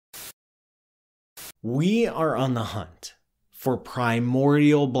We are on the hunt for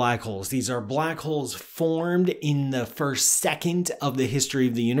primordial black holes. These are black holes formed in the first second of the history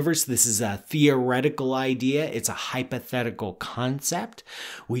of the universe. This is a theoretical idea. It's a hypothetical concept.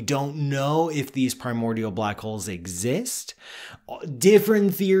 We don't know if these primordial black holes exist.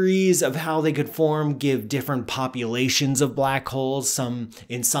 Different theories of how they could form give different populations of black holes.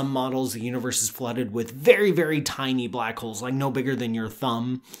 In some models, the universe is flooded with very, very tiny black holes, like no bigger than your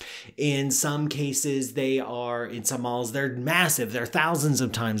thumb. In some cases, in some models, they're massive. They're thousands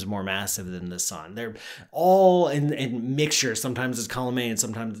of times more massive than the sun. They're all in mixture. Sometimes it's column A and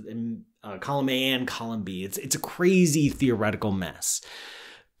sometimes column A and column B. It's a crazy theoretical mess.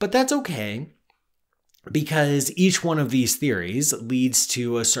 But that's okay, because each one of these theories leads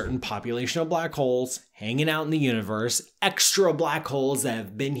to a certain population of black holes hanging out in the universe, extra black holes that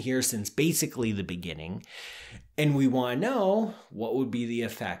have been here since basically the beginning. And we want to know, what would be the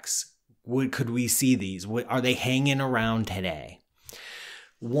effects? Could we see these? Are they hanging around today?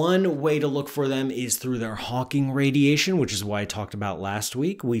 One way to look for them is through their Hawking radiation, which is what I talked about last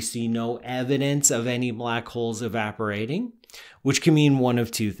week. We see no evidence of any black holes evaporating, which can mean one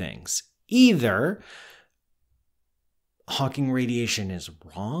of two things. Either Hawking radiation is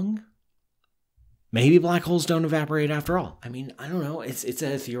wrong. Maybe black holes don't evaporate after all. I mean, I don't know. It's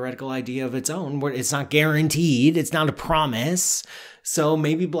a theoretical idea of its own. It's not guaranteed. It's not a promise. So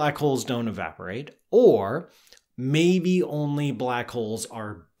maybe black holes don't evaporate. Or maybe only black holes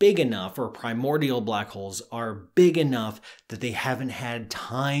are big enough, or primordial black holes are big enough that they haven't had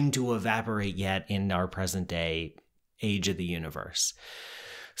time to evaporate yet in our present day age of the universe.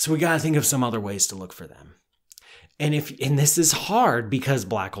 So we got to think of some other ways to look for them. And this is hard because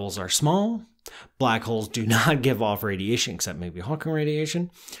black holes are small. Black holes do not give off radiation, except maybe Hawking radiation,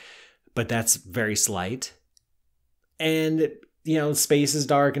 but that's very slight. And, space is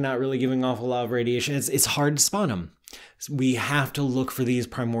dark and not really giving off a lot of radiation. It's hard to spot them. We have to look for these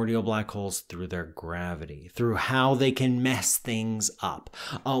primordial black holes through their gravity, through how they can mess things up.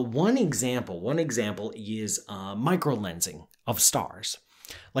 One example is microlensing of stars.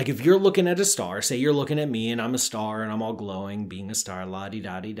 Like if you're looking at a star, say you're looking at me and I'm a star and I'm all glowing, being a star,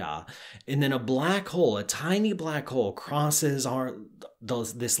 la-di-da-di-da, and then a black hole, a tiny black hole crosses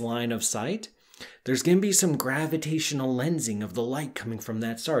this line of sight, there's going to be some gravitational lensing of the light coming from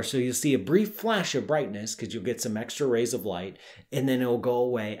that star. So you'll see a brief flash of brightness because you'll get some extra rays of light, and then it'll go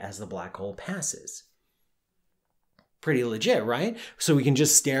away as the black hole passes. Pretty legit, right? So we can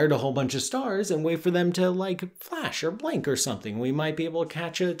just stare at a whole bunch of stars and wait for them to flash or blink or something. We might be able to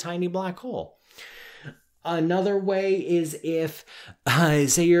catch a tiny black hole. Another way is if,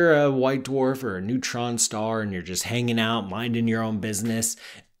 say you're a white dwarf or a neutron star and you're just hanging out, minding your own business,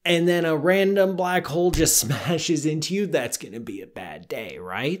 and then a random black hole just smashes into you, that's going to be a bad day,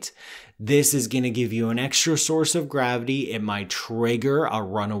 right? This is going to give you an extra source of gravity. It might trigger a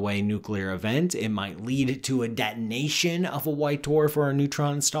runaway nuclear event. It might lead to a detonation of a white dwarf or a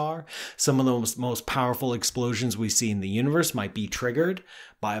neutron star. Some of the most powerful explosions we see in the universe might be triggered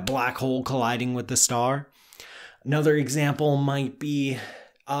by a black hole colliding with the star. Another example might be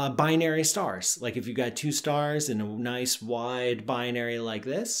binary stars. Like if you got two stars in a nice wide binary like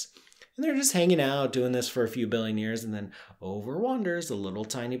this, and they're just hanging out doing this for a few billion years, and then over wanders a little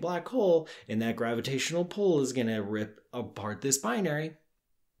tiny black hole, and that gravitational pull is going to rip apart this binary.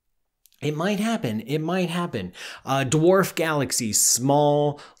 It might happen. Dwarf galaxies,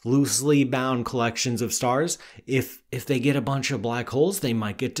 small, loosely bound collections of stars, if they get a bunch of black holes, they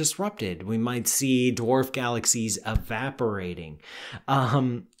might get disrupted. We might see dwarf galaxies evaporating.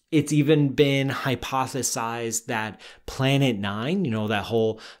 It's even been hypothesized that Planet 9, that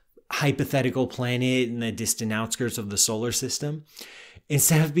whole hypothetical planet in the distant outskirts of the solar system,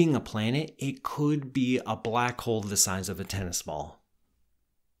 instead of being a planet, it could be a black hole the size of a tennis ball.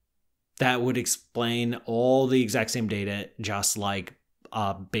 That would explain all the exact same data, just like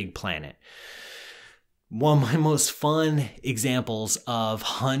a big planet. One of my most fun examples of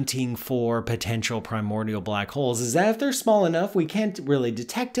hunting for potential primordial black holes is that if they're small enough, we can't really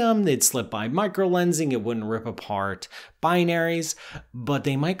detect them. They'd slip by microlensing. It wouldn't rip apart binaries, but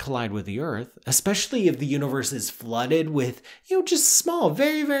they might collide with the Earth, especially if the universe is flooded with, just small,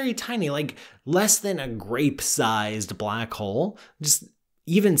 very, very tiny, like less than a grape-sized black hole, just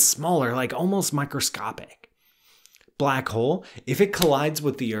even smaller, like almost microscopic. Black hole, if it collides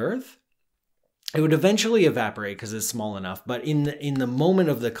with the Earth, it would eventually evaporate because it's small enough, but in the moment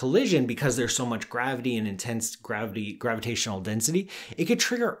of the collision, because there's so much gravity and intense gravitational density, it could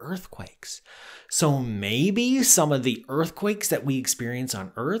trigger earthquakes. So maybe some of the earthquakes that we experience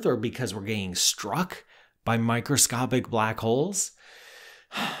on Earth are because we're getting struck by microscopic black holes.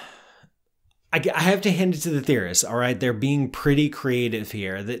 I have to hand it to the theorists, all right? They're being pretty creative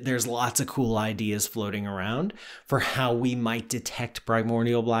here. There's lots of cool ideas floating around for how we might detect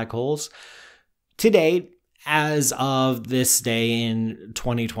primordial black holes. To date, as of this day in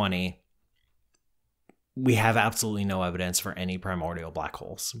 2020, we have absolutely no evidence for any primordial black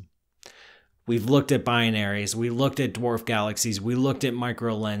holes. We've looked at binaries, we looked at dwarf galaxies, we looked at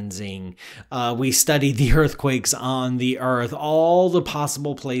microlensing, we studied the earthquakes on the Earth, all the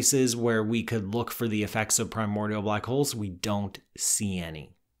possible places where we could look for the effects of primordial black holes. We don't see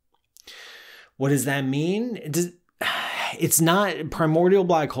any. What does that mean? It's not primordial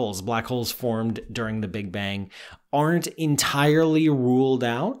black holes formed during the Big Bang, aren't entirely ruled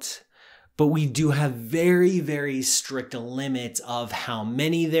out. But we do have very, very strict limits of how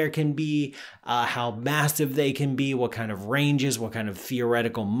many there can be, how massive they can be, what kind of ranges, what kind of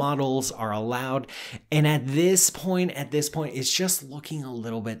theoretical models are allowed. And at this point, it's just looking a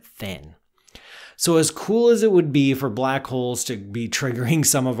little bit thin. So as cool as it would be for black holes to be triggering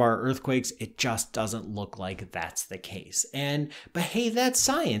some of our earthquakes, it just doesn't look like that's the case. But hey, that's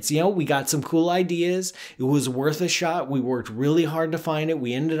science. We got some cool ideas. It was worth a shot. We worked really hard to find it.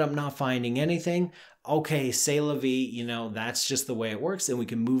 We ended up not finding anything. Okay, c'est la vie, that's just the way it works, and we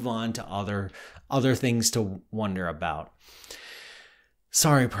can move on to other things to wonder about.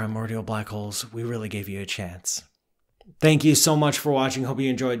 Sorry, primordial black holes. We really gave you a chance. Thank you so much for watching. Hope you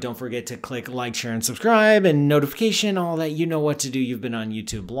enjoyed. Don't forget to click like, share, and subscribe, and notification, all that. You know what to do. You've been on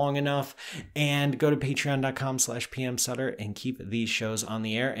YouTube long enough. And go to patreon.com/pmsutter and keep these shows on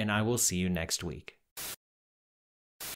the air, and I will see you next week.